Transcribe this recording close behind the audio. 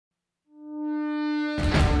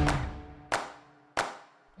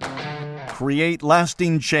create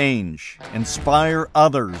lasting change, inspire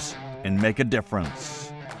others, and make a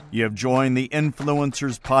difference. You have joined the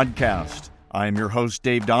Influencers Podcast. I am your host,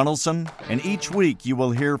 Dave Donaldson, and each week you will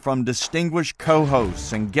hear from distinguished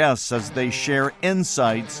co-hosts and guests as they share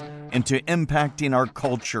insights into impacting our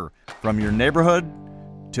culture from your neighborhood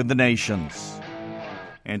to the nations.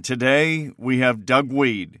 And today we have Doug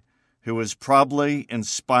Wead, who has probably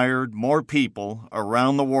inspired more people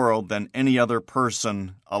around the world than any other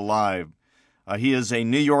person alive. He is a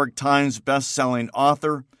New York Times best-selling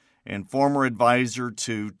author and former advisor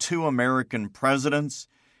to 2 American presidents.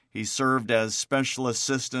 He served as special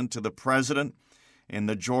assistant to the president in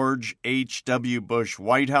the George H.W. Bush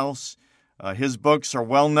White House. His books are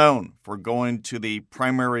well known for going to the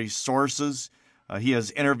primary sources. He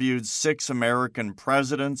has interviewed 6 American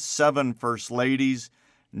presidents, 7 first ladies,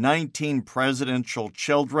 19 presidential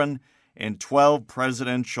children, and 12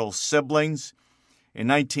 presidential siblings. In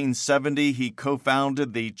 1970, he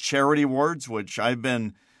co-founded the Charity Awards, which I've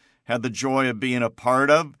had the joy of being a part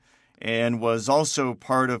of, and was also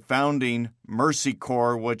part of founding Mercy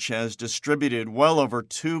Corps, which has distributed well over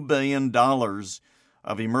 $2 billion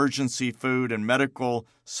of emergency food and medical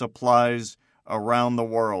supplies around the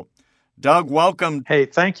world. Doug, welcome. Hey,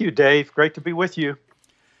 thank you, Dave. Great to be with you.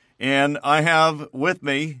 And I have with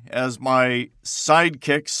me as my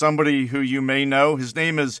sidekick somebody who you may know. His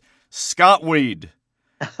name is Scott Wead.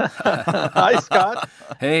 Hi, Scott.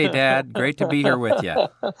 Hey, Dad. Great to be here with you.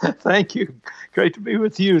 Thank you. Great to be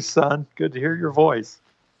with you, son. Good to hear your voice.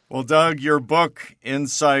 Well, Doug, your book,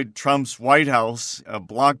 Inside Trump's White House, a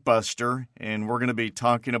blockbuster, and we're going to be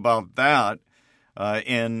talking about that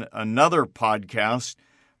in another podcast.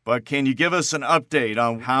 But can you give us an update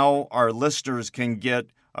on how our listeners can get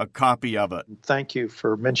a copy of it? Thank you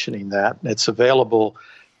for mentioning that. It's available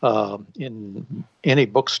in any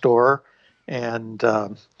bookstore and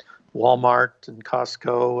Walmart and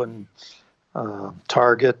Costco and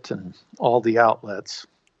Target and all the outlets.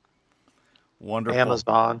 Wonderful.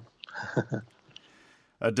 Amazon.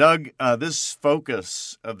 Doug, this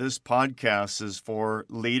focus of this podcast is for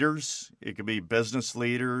leaders. It could be business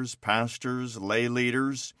leaders, pastors, lay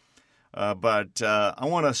leaders. But I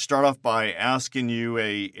want to start off by asking you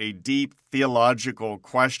a deep theological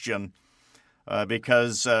question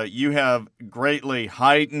because you have greatly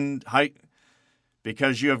heightened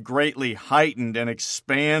and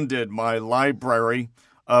expanded my library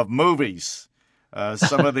of movies.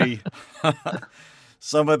 Some of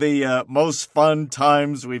the most fun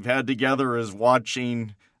times we've had together is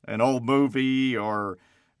watching an old movie or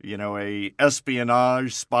a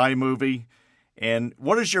espionage spy movie. And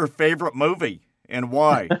what is your favorite movie and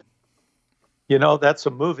why? That's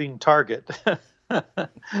a moving target.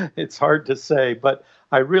 It's hard to say, but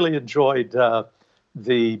I really enjoyed the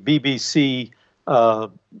BBC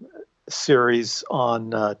series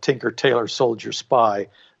on Tinker Tailor Soldier Spy.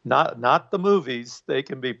 Not the movies; they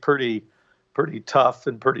can be pretty tough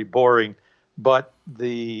and pretty boring. But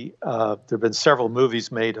there have been several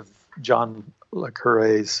movies made of John le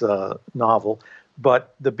Carré's novel.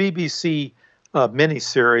 But the BBC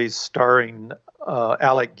miniseries starring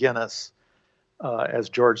Alec Guinness as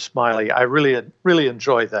George Smiley, I really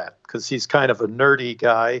enjoy that because he's kind of a nerdy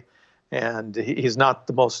guy, and he's not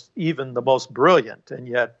the most brilliant, and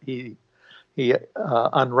yet he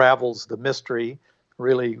unravels the mystery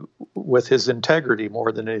really with his integrity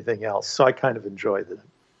more than anything else. So I kind of enjoyed it.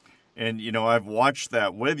 And I've watched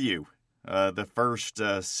that with you, the first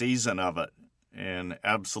season of it, and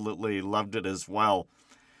absolutely loved it as well.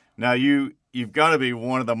 Now you've got to be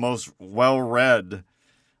one of the most well-read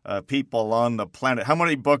people on the planet. How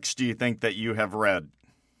many books do you think that you have read?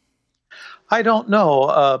 I don't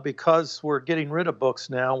know, because we're getting rid of books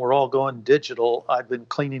now. We're all going digital. I've been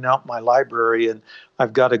cleaning out my library, and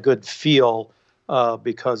I've got a good feel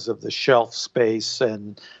because of the shelf space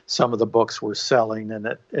and some of the books we're selling. And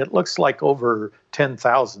it looks like over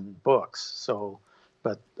 10,000 books. So,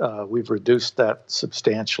 but we've reduced that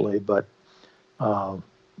substantially. But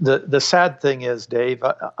the sad thing is, Dave,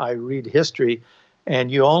 I read history,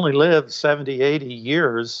 and you only live 70, 80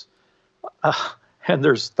 years, and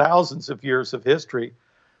there's thousands of years of history.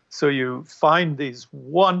 So you find these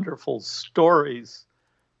wonderful stories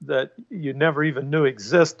that you never even knew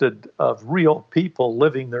existed of real people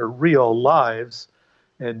living their real lives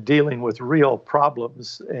and dealing with real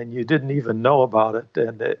problems, and you didn't even know about it.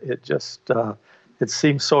 And it just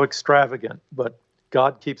seems so extravagant, but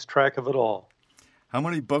God keeps track of it all. How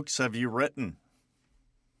many books have you written?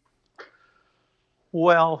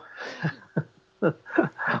 Well,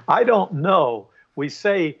 I don't know. We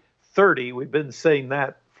say 30. We've been saying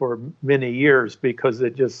that for many years because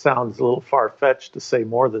it just sounds a little far-fetched to say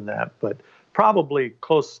more than that, but probably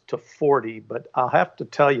close to 40. But I'll have to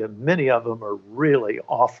tell you, many of them are really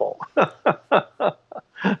awful.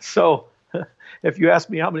 So if you ask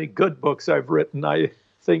me how many good books I've written, I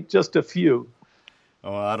think just a few.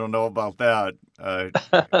 Oh, I don't know about that.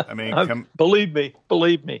 I mean, believe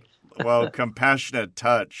me. Well, Compassionate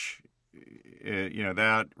Touch,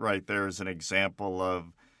 that right there is an example of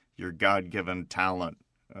your God-given talent.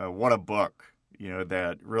 What a book,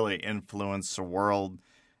 that really influenced the world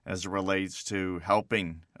as it relates to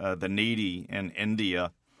helping the needy in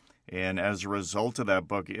India. And as a result of that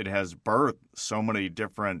book, it has birthed so many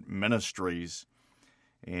different ministries.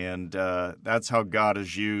 And that's how God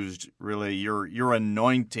has used really your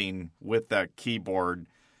anointing with that keyboard.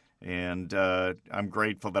 And I'm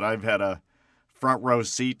grateful that I've had a front row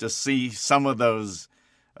seat to see some of those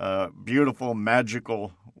beautiful,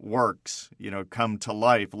 magical works, come to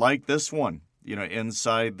life, like this one,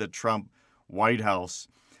 inside the Trump White House.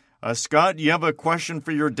 Scott, you have a question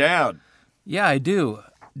for your dad? Yeah, I do.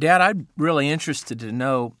 Dad, I'm really interested to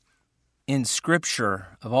know, in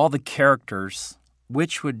Scripture, of all the characters,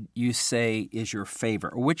 which would you say is your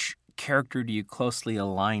favorite? Or which character do you closely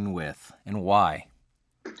align with, and why?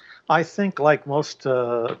 I think, like most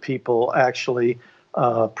people, actually,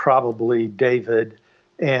 probably David.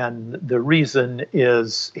 And the reason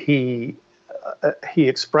is he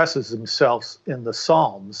expresses himself in the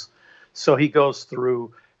Psalms. So he goes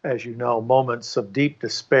through, as you know, moments of deep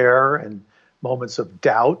despair and moments of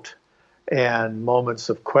doubt and moments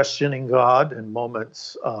of questioning God and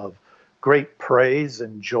moments of great praise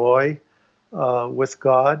and joy with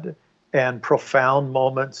God and profound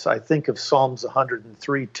moments. I think of Psalms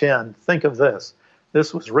 103:10. Think of this.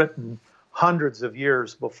 This was written hundreds of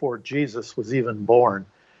years before Jesus was even born.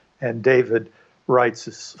 And David writes,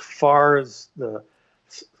 as far as the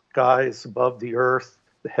sky is above the earth,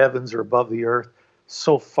 the heavens are above the earth,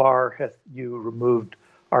 so far hath you removed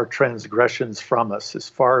our transgressions from us, as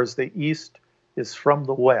far as the east is from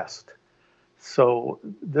the west. So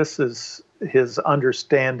this is his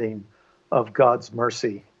understanding of God's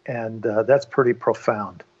mercy, and that's pretty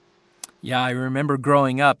profound. Yeah, I remember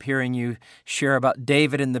growing up hearing you share about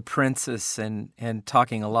David and the princess and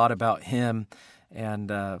talking a lot about him.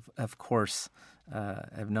 And, of course,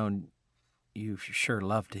 I've known you sure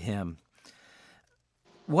loved him.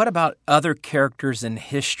 What about other characters in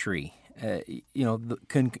history?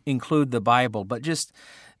 Can include the Bible, but just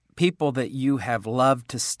people that you have loved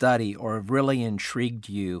to study or have really intrigued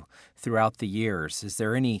you throughout the years. Is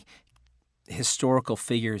there any historical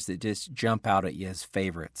figures that just jump out at you as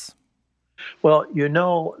favorites? Well,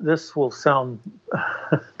 this will sound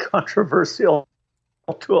controversial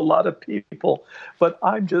to a lot of people, but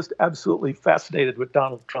I'm just absolutely fascinated with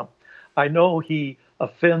Donald Trump. I know he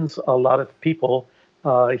offends a lot of people.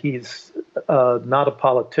 He's not a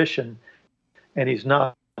politician, and he's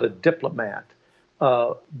not a diplomat.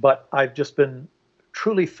 But I've just been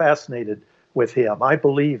truly fascinated with him. I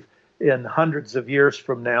believe in hundreds of years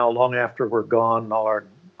from now, long after we're gone, all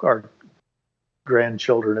our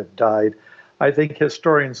grandchildren have died, I think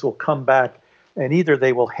historians will come back and either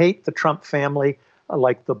they will hate the Trump family,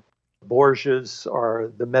 like the Borgias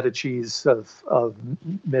or the Medicis of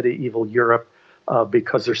medieval Europe,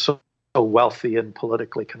 because they're so wealthy and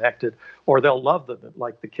politically connected, or they'll love them,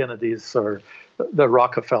 like the Kennedys or the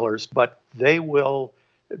Rockefellers, but they will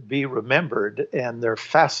be remembered, and they're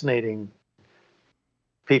fascinating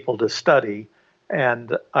people to study.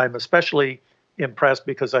 And I'm especially impressed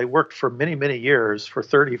because I worked for many, many years, for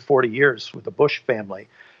 30, 40 years with the Bush family,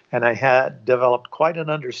 and I had developed quite an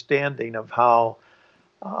understanding of how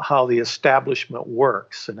the establishment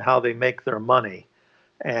works and how they make their money.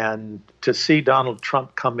 And to see Donald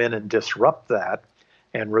Trump come in and disrupt that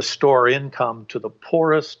and restore income to the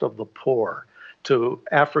poorest of the poor, to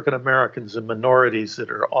African Americans and minorities that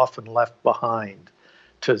are often left behind,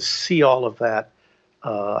 to see all of that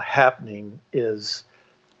happening is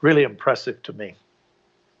really impressive to me.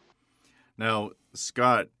 Now,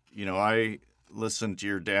 Scott, I listened to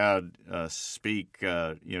your dad speak,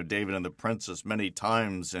 David and the Princess many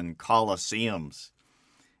times in coliseums.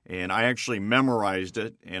 And I actually memorized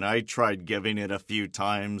it, and I tried giving it a few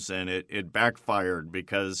times, and it backfired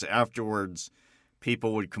because afterwards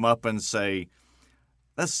people would come up and say,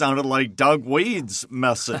 that sounded like Doug Wead's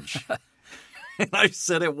message. And I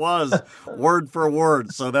said it was, word for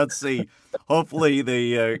word. So that's hopefully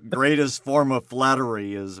the greatest form of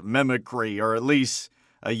flattery is mimicry, or at least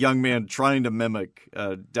a young man trying to mimic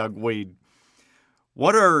Doug Wead.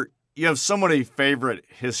 You have so many favorite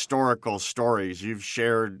historical stories you've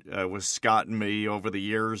shared with Scott and me over the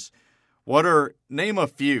years. Name a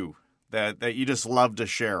few that you just love to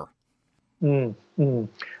share? Mm, mm.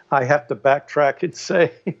 I have to backtrack and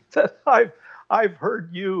say that I've heard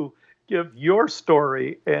you give your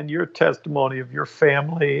story and your testimony of your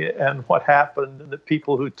family and what happened and the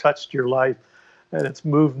people who touched your life, and it's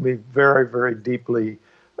moved me very, very deeply.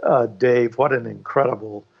 Dave, what an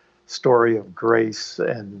incredible story of grace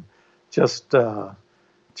and just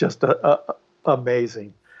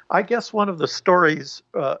amazing. I guess one of the stories,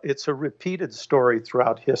 it's a repeated story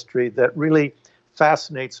throughout history that really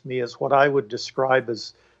fascinates me is what I would describe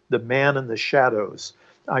as the man in the shadows.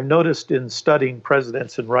 I've noticed in studying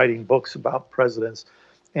presidents and writing books about presidents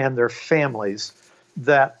and their families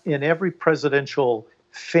that in every presidential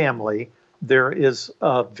family, there is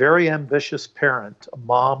a very ambitious parent, a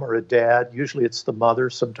mom or a dad. Usually it's the mother,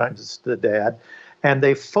 sometimes it's the dad, and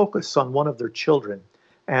they focus on one of their children.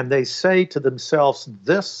 And they say to themselves,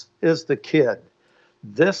 this is the kid.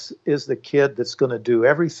 This is the kid that's going to do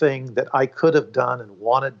everything that I could have done and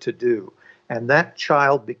wanted to do. And that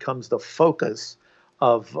child becomes the focus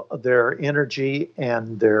of their energy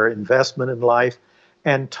and their investment in life.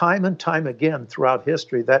 And time again throughout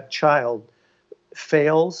history, that child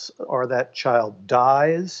fails or that child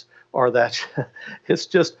dies or that it's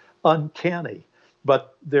just uncanny.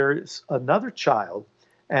 But there's another child,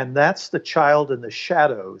 and that's the child in the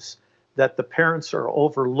shadows that the parents are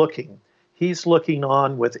overlooking. He's looking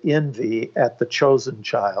on with envy at the chosen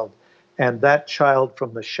child, and that child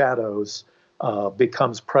from the shadows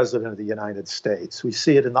becomes president of the United States. We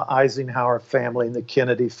see it in the Eisenhower family, in the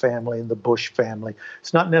Kennedy family, in the Bush family.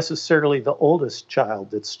 It's not necessarily the oldest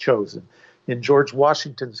child that's chosen. In George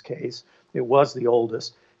Washington's case, it was the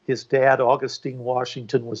oldest. His dad, Augustine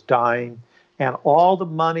Washington, was dying, and all the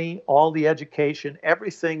money, all the education,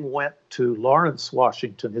 everything went to Lawrence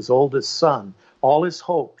Washington, his oldest son. All his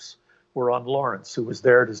hopes were on Lawrence, who was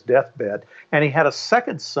there at his deathbed. And he had a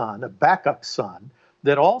second son, a backup son,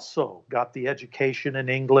 that also got the education in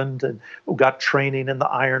England and got training in the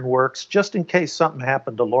ironworks, just in case something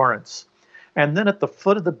happened to Lawrence. And then at the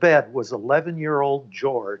foot of the bed was 11-year-old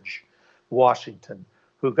George Washington,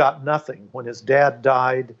 who got nothing. When his dad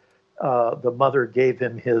died, the mother gave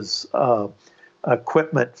him his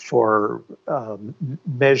equipment for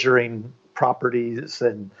measuring properties,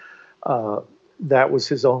 and that was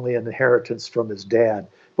his only inheritance from his dad.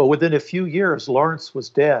 But within a few years, Lawrence was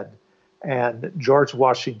dead, and George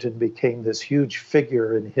Washington became this huge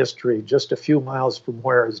figure in history. Just a few miles from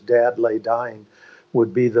where his dad lay dying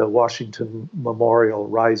would be the Washington Memorial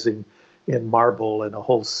rising in marble and a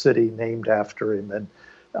whole city named after him. And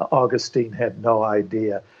Augustine had no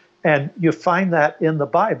idea. And you find that in the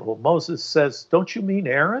Bible. Moses says, don't you mean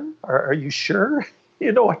Aaron? Are you sure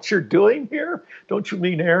you know what you're doing here? Don't you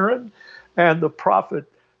mean Aaron? And the prophet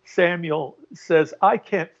Samuel says, I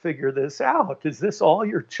can't figure this out. Is this all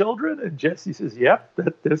your children? And Jesse says, yep,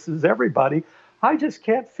 this is everybody. I just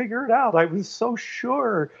can't figure it out. I was so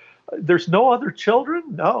sure. There's no other children?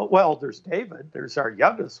 No. Well, there's David. There's our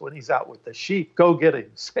youngest when he's out with the sheep. Go get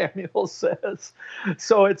him, Samuel says.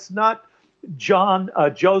 So it's not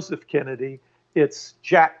Joseph Kennedy. It's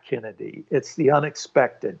Jack Kennedy. It's the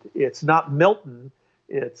unexpected. It's not Milton.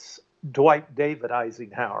 It's Dwight David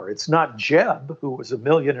Eisenhower. It's not Jeb, who was a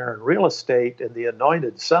millionaire in real estate and the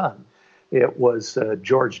anointed son. It was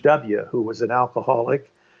George W., who was an alcoholic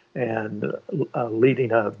and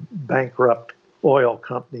leading a bankrupt oil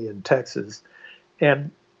company in Texas. And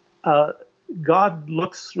God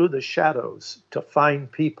looks through the shadows to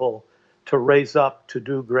find people to raise up to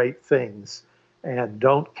do great things. And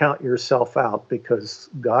don't count yourself out, because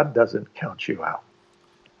God doesn't count you out.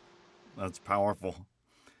 That's powerful.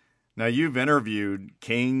 Now, you've interviewed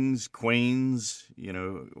kings, queens,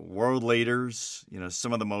 world leaders,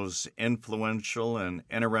 some of the most influential and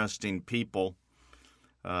interesting people.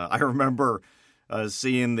 I remember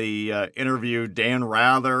seeing the interview Dan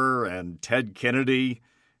Rather and Ted Kennedy,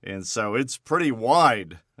 and so it's pretty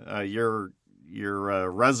wide, your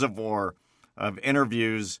reservoir of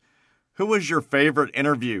interviews. Who was your favorite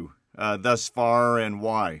interview thus far, and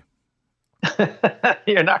why?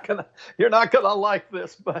 You're not gonna like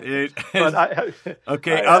this, but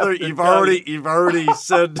okay. You've already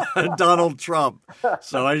said Donald Trump,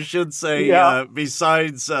 so I should say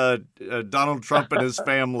besides Donald Trump and his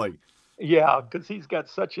family. Yeah, because he's got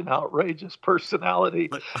such an outrageous personality,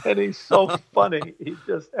 and he's so funny. He's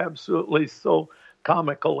just absolutely so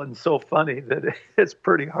comical and so funny that it's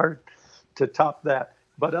pretty hard to top that.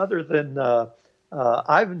 But other than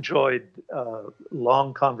I've enjoyed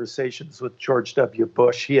long conversations with George W.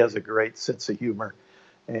 Bush. He has a great sense of humor,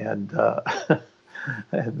 and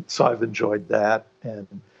so I've enjoyed that.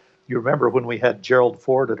 And You remember when we had Gerald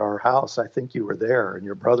Ford at our house? I think you were there, and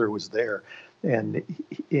your brother was there, and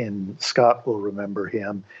Scott will remember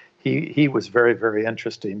him. He was very, very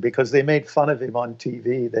interesting because they made fun of him on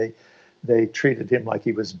TV. They treated him like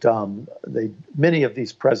he was dumb. Many of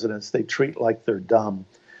these presidents they treat like they're dumb,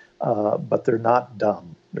 but they're not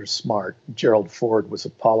dumb. They're smart. Gerald Ford was a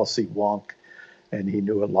policy wonk, and he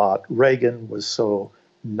knew a lot. Reagan was so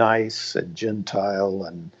nice and gentile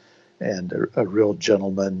and a real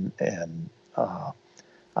gentleman. And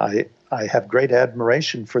I have great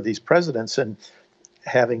admiration for these presidents. And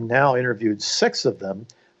having now interviewed 6 of them,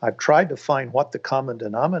 I've tried to find what the common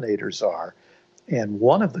denominators are. And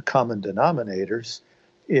one of the common denominators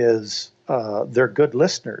is they're good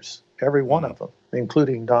listeners, every one of them,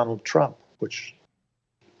 including Donald Trump, which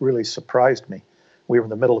really surprised me. We were in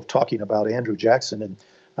the middle of talking about Andrew Jackson, and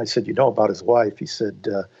I said, you know about his wife? He said,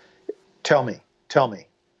 tell me.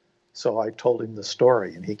 So I told him the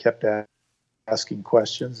story, and he kept asking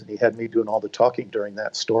questions, and he had me doing all the talking during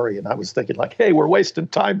that story. And I was thinking like, hey, we're wasting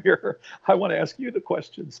time here. I want to ask you the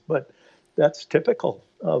questions. But that's typical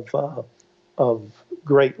of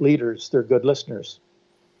great leaders. They're good listeners.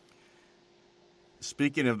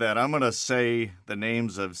 Speaking of that, I'm going to say the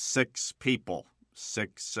names of 6 people,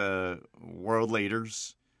 6 world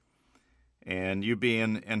leaders. And you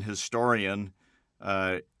being an historian,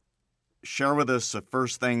 share with us the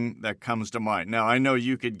first thing that comes to mind. Now, I know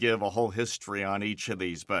you could give a whole history on each of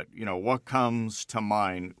these, but, what comes to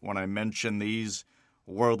mind when I mention these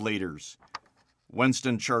world leaders?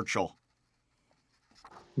 Winston Churchill.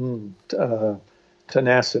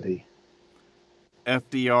 Tenacity.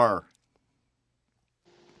 FDR.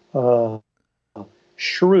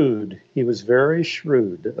 Shrewd. He was very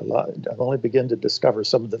shrewd. I've only begun to discover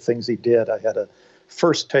some of the things he did. I had a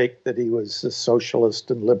first take that he was a socialist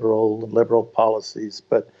and liberal policies,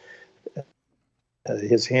 but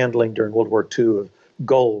his handling during World War II of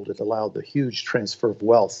gold, it allowed the huge transfer of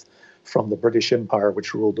wealth from the British Empire,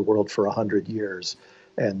 which ruled the world for 100 years.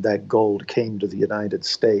 And that gold came to the United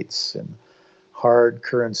States, and hard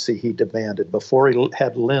currency he demanded. Before he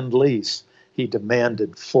had Lend-Lease, he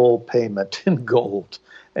demanded full payment in gold,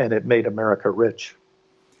 and it made America rich.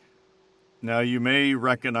 Now, you may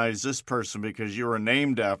recognize this person because you were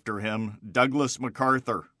named after him, Douglas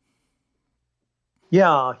MacArthur.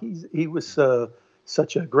 Yeah, he was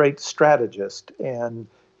such a great strategist, and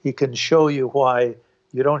he can show you why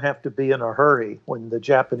you don't have to be in a hurry. When the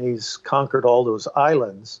Japanese conquered all those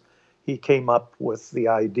islands, he came up with the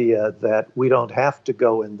idea that we don't have to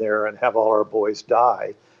go in there and have all our boys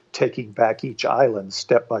die, taking back each island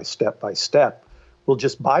step by step by step. We'll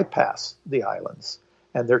just bypass the islands,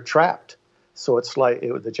 and they're trapped. So it's like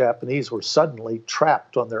the Japanese were suddenly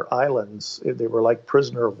trapped on their islands. They were like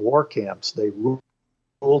prisoner of war camps. They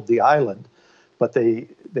ruled the island, but they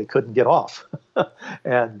couldn't get off.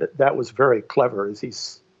 And that was very clever as he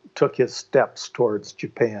took his steps towards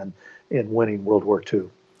Japan in winning World War II.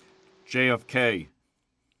 JFK.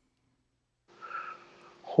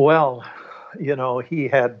 Well, he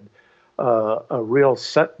had a real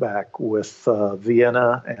setback with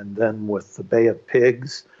Vienna and then with the Bay of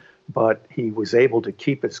Pigs, but he was able to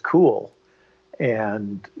keep his cool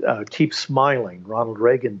and keep smiling. Ronald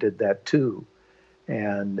Reagan did that too.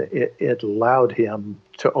 And it allowed him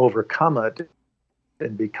to overcome it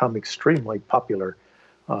and become extremely popular.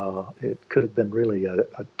 It could have been really a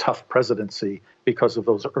tough presidency because of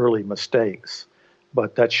those early mistakes.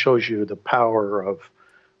 But that shows you the power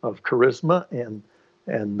of charisma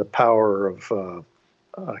and the power of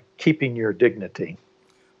keeping your dignity.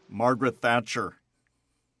 Margaret Thatcher.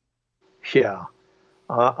 Yeah,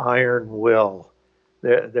 iron will.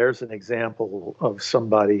 There's an example of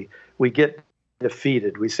somebody. We get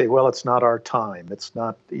defeated. We say, well, it's not our time. It's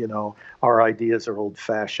not, our ideas are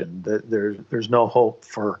old-fashioned. There's no hope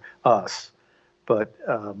for us. But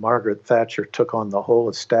Margaret Thatcher took on the whole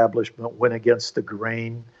establishment, went against the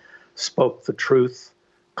grain, spoke the truth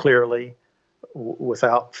clearly,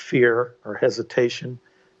 without fear or hesitation,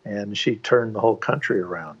 and she turned the whole country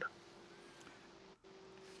around.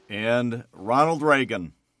 And Ronald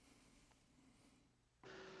Reagan.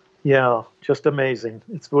 Yeah, just amazing.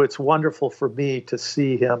 It's wonderful for me to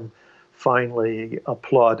see him finally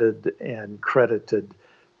applauded and credited.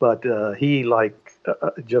 But he,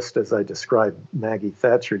 just as I described Maggie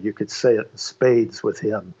Thatcher, you could say it in spades with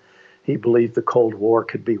him. He believed the Cold War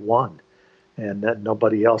could be won, and that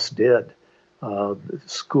nobody else did.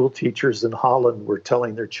 School teachers in Holland were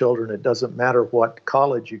telling their children it doesn't matter what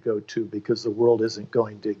college you go to because the world isn't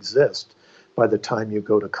going to exist by the time you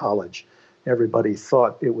go to college. Everybody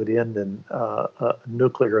thought it would end in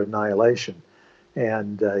nuclear annihilation.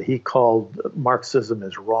 And he called Marxism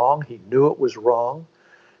as wrong. He knew it was wrong.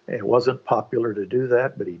 It wasn't popular to do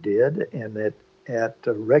that, but he did. And at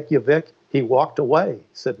Reykjavik, he walked away. He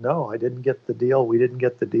said, "No, I didn't get the deal. We didn't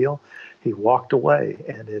get the deal." He walked away,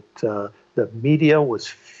 and the media was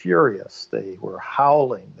furious. They were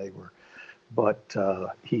howling. But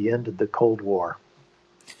he ended the Cold War.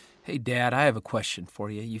 Hey, Dad, I have a question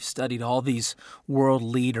for you. You've studied all these world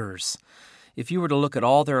leaders. If you were to look at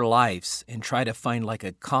all their lives and try to find like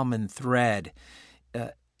a common thread,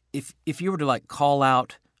 if you were to like call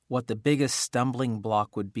out what the biggest stumbling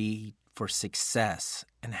block would be for success,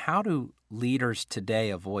 and how do leaders today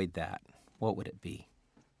avoid that, what would it be?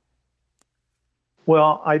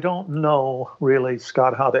 Well, I don't know really,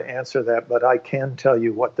 Scott, how to answer that, but I can tell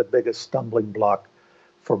you what the biggest stumbling block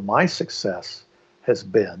for my success has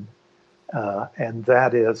been, and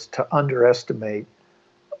that is to underestimate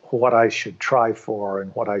what I should try for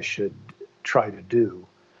and what I should try to do.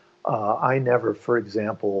 I never, for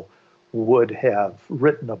example, would have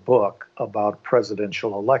written a book about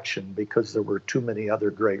presidential election because there were too many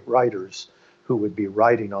other great writers who would be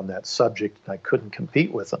writing on that subject, and I couldn't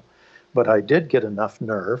compete with them. But I did get enough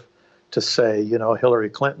nerve to say, Hillary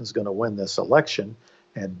Clinton's going to win this election,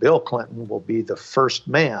 and Bill Clinton will be the first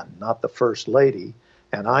man, not the first lady.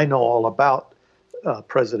 And I know all about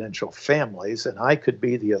presidential families, and I could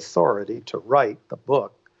be the authority to write the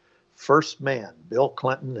book, First Man, Bill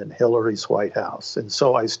Clinton and Hillary's White House. And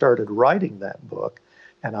so I started writing that book,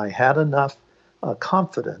 and I had enough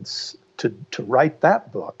confidence to write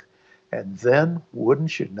that book. And then,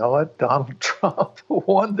 wouldn't you know it, Donald Trump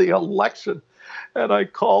won the election. And I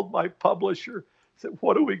called my publisher, said,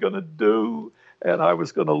 "What are we going to do?" And I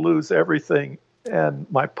was going to lose everything.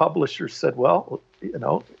 And my publisher said, "Well,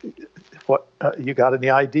 what, you got any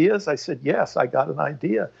ideas?" I said, "Yes, I got an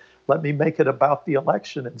idea. Let me make it about the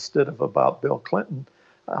election instead of about Bill Clinton.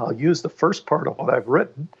 I'll use the first part of what I've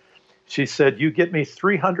written." She said, "You get me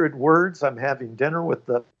 300 words. I'm having dinner with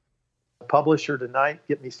the publisher tonight.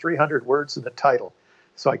 Get me 300 words in the title."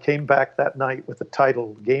 So I came back that night with the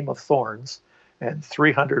title Game of Thorns and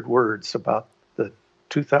 300 words about the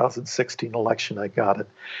 2016 election. I got it.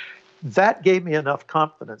 That gave me enough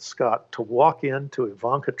confidence, Scott, to walk into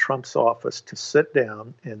Ivanka Trump's office, to sit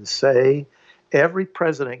down and say, every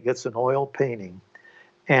president gets an oil painting,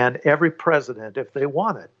 and every president, if they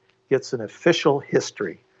want it, gets an official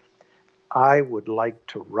history. I would like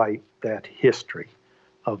to write that history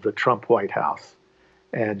of the Trump White House.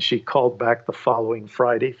 And she called back the following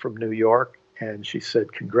Friday from New York, and she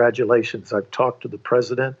said, "Congratulations, I've talked to the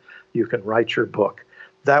president. You can write your book."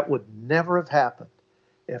 That would never have happened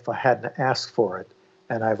if I hadn't asked for it.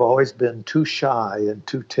 And I've always been too shy and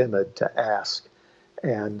too timid to ask.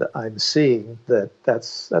 And I'm seeing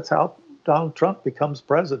that's how Donald Trump becomes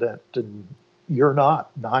president. And you're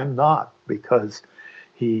not, and I'm not, because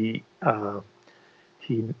he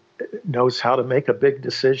knows how to make a big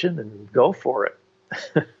decision and go for it.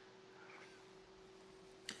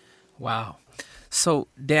 Wow. So,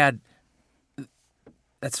 Dad,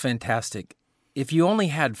 that's fantastic. If you only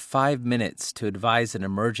had 5 minutes to advise an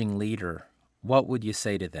emerging leader, what would you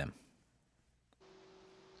say to them?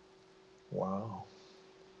 Wow.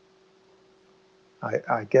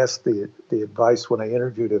 I guess the advice when I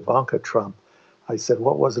interviewed Ivanka Trump, I said,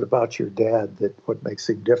 "What was it about your dad what makes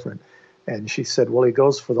him different?" And she said, "Well, he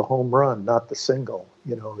goes for the home run, not the single.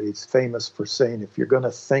 He's famous for saying, if you're going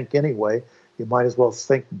to think anyway, you might as well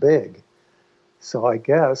think big." So I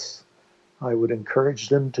guess I would encourage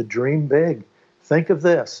them to dream big. Think of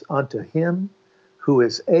this: unto him who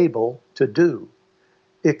is able to do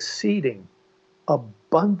exceeding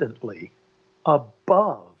abundantly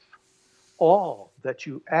above all that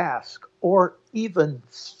you ask or even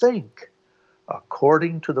think,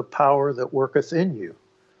 according to the power that worketh in you.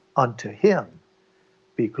 Unto him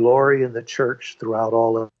be glory in the church throughout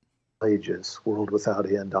all ages, world without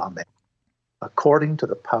end. Amen. According to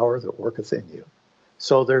the power that worketh in you.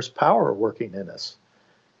 So there's power working in us,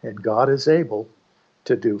 and God is able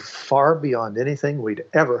to do far beyond anything we'd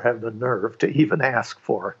ever have the nerve to even ask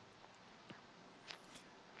for.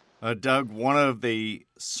 Doug, one of the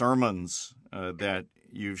sermons that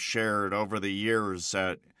you've shared over the years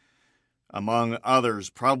that, among others,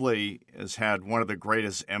 probably has had one of the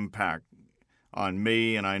greatest impact on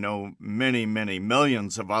me, and I know many, many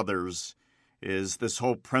millions of others, is this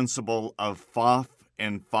whole principle of FOF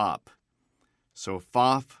and FOP. So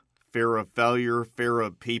FOF, fear of failure, fear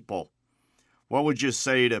of people. What would you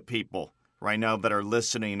say to people right now that are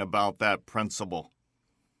listening about that principle?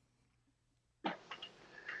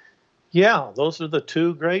 Yeah, those are the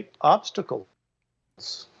two great obstacles.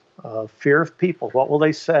 Fear of people. What will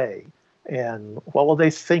they say? And what will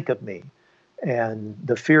they think of me? And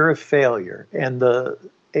the fear of failure. And the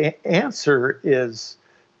answer is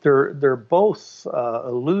they're both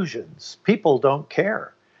illusions. People don't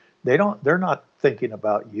care. They're not thinking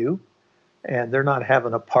about you, and they're not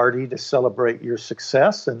having a party to celebrate your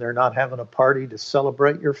success, and they're not having a party to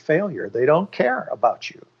celebrate your failure. They don't care about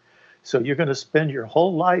you. So you're going to spend your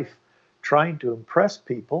whole life trying to impress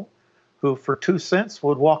people who for 2 cents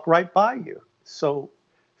would walk right by you. So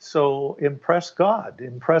impress God,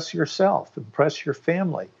 impress yourself, impress your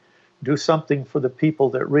family. Do something for the people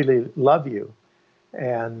that really love you,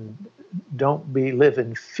 and don't live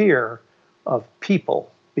in fear of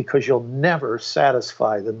people, because you'll never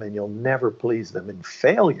satisfy them and you'll never please them. In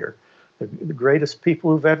failure, the greatest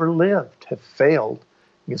people who've ever lived have failed.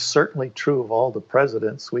 It's certainly true of all the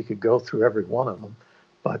presidents. We could go through every one of them.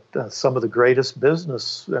 But some of the greatest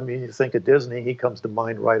business, I mean, you think of Disney, he comes to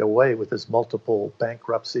mind right away with his multiple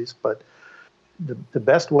bankruptcies. But the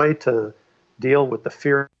best way to deal with the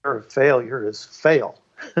fear of failure is fail.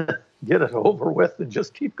 Get it over with and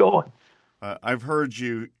just keep going. I've heard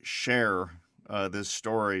you share this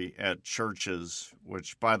story at churches,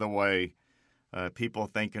 which, by the way, people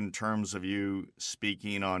think in terms of you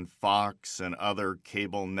speaking on Fox and other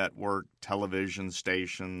cable network television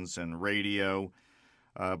stations and radio.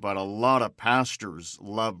 But a lot of pastors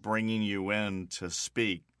love bringing you in to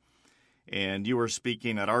speak. And you were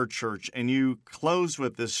speaking at our church, and you closed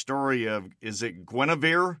with this story of, is it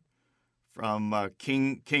Guinevere from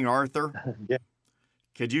King Arthur? Yeah.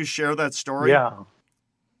 Could you share that story?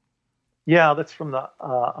 Yeah, that's from the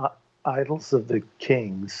Idylls of the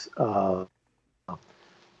Kings.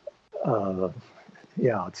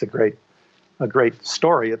 It's a great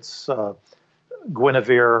story. It's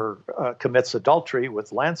Guinevere commits adultery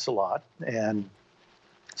with Lancelot, and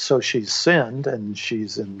so she's sinned, and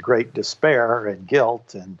she's in great despair and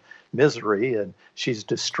guilt and misery, and she's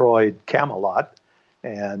destroyed Camelot,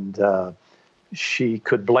 and she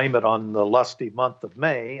could blame it on the lusty month of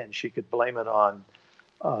May, and she could blame it on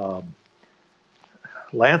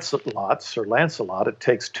Lancelot. It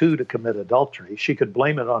takes two to commit adultery. She could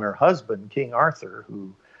blame it on her husband, King Arthur,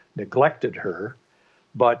 who neglected her.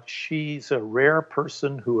 But she's a rare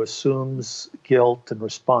person who assumes guilt and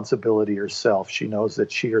responsibility herself. She knows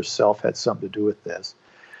that she herself had something to do with this.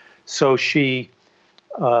 So she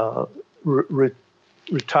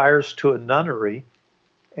retires to a nunnery,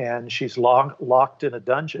 and she's locked in a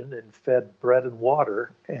dungeon and fed bread and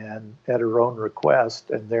water, and at her own request,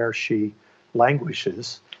 and there she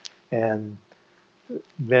languishes. And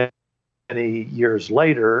many years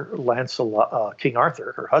later, King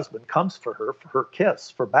Arthur, her husband, comes for her kiss,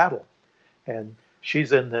 for battle. And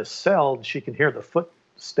she's in this cell, and she can hear the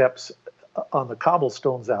footsteps on the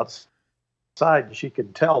cobblestones outside, and she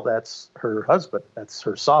can tell that's her husband, that's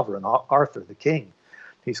her sovereign, Arthur, the king.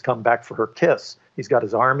 He's come back for her kiss. He's got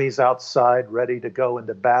his armies outside ready to go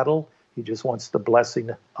into battle. He just wants the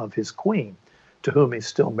blessing of his queen, to whom he's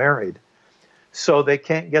still married. So they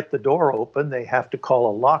can't get the door open. They have to call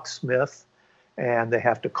a locksmith, and they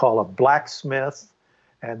have to call a blacksmith,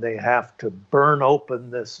 and they have to burn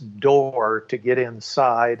open this door to get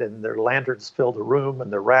inside, and their lanterns fill the room,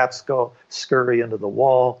 and the rats scurry into the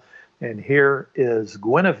wall. And here is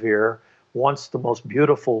Guinevere, once the most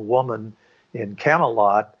beautiful woman in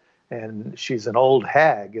Camelot, and she's an old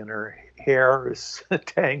hag, and her hair is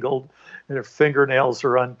tangled, and her fingernails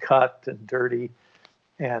are uncut and dirty.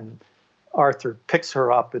 And Arthur picks her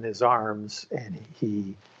up in his arms, and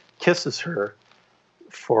he kisses her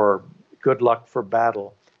for good luck for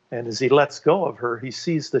battle. And as he lets go of her, he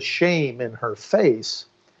sees the shame in her face,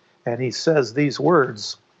 and he says these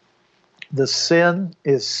words, "The sin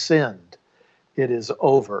is sinned. It is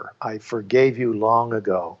over. I forgave you long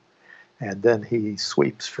ago." And then he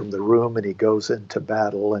sweeps from the room, and he goes into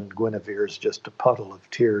battle, and Guinevere's just a puddle of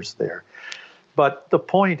tears there. But the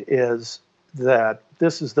point is that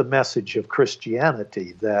this is the message of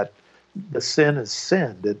Christianity, that the sin is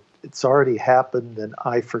sinned. It's already happened, and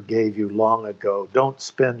I forgave you long ago. Don't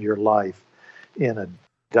spend your life in a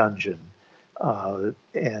dungeon and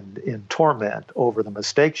in torment over the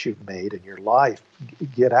mistakes you've made in your life.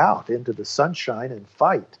 Get out into the sunshine and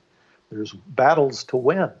fight. There's battles to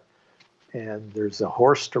win, and there's a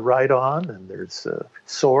horse to ride on, and there's a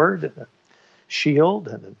sword and a shield,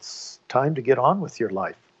 and it's time to get on with your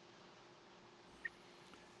life.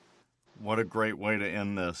 What a great way to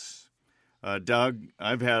end this. Doug,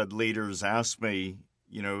 I've had leaders ask me,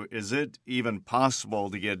 is it even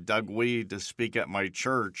possible to get Doug Wead to speak at my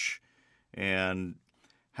church? And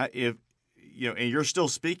and you're still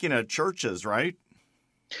speaking at churches, right?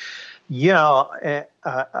 Yeah,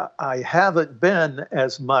 I haven't been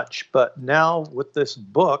as much, but now with this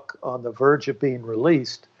book on the verge of being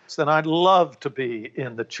released, then I'd love to be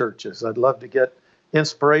in the churches. I'd love to get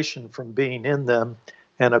inspiration from being in them,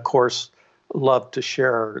 and of course, love to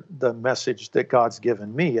share the message that God's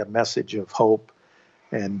given me, a message of hope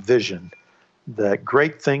and vision, that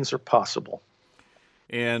great things are possible.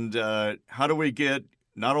 And how do we get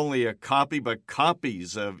not only a copy, but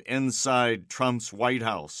copies of Inside Trump's White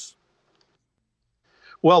House?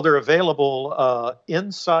 Well, they're available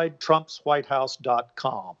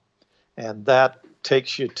InsideTrumpsWhiteHouse.com, and that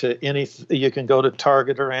takes you to you can go to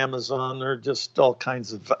Target or Amazon or just all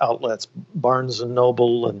kinds of outlets, Barnes and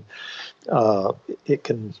Noble, and it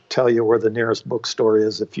can tell you where the nearest bookstore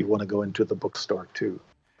is if you want to go into the bookstore too.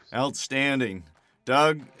 Outstanding.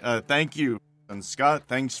 Doug, thank you. And Scott,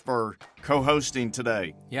 thanks for co-hosting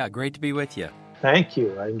today. Yeah, great to be with you. Thank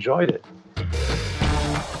you. I enjoyed it.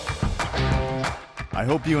 I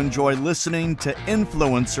hope you enjoy listening to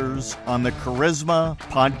Influencers on the Charisma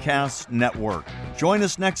Podcast Network. Join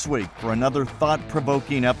us next week for another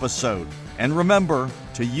thought-provoking episode. And remember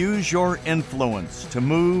to use your influence to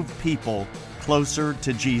move people closer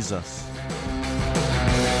to Jesus.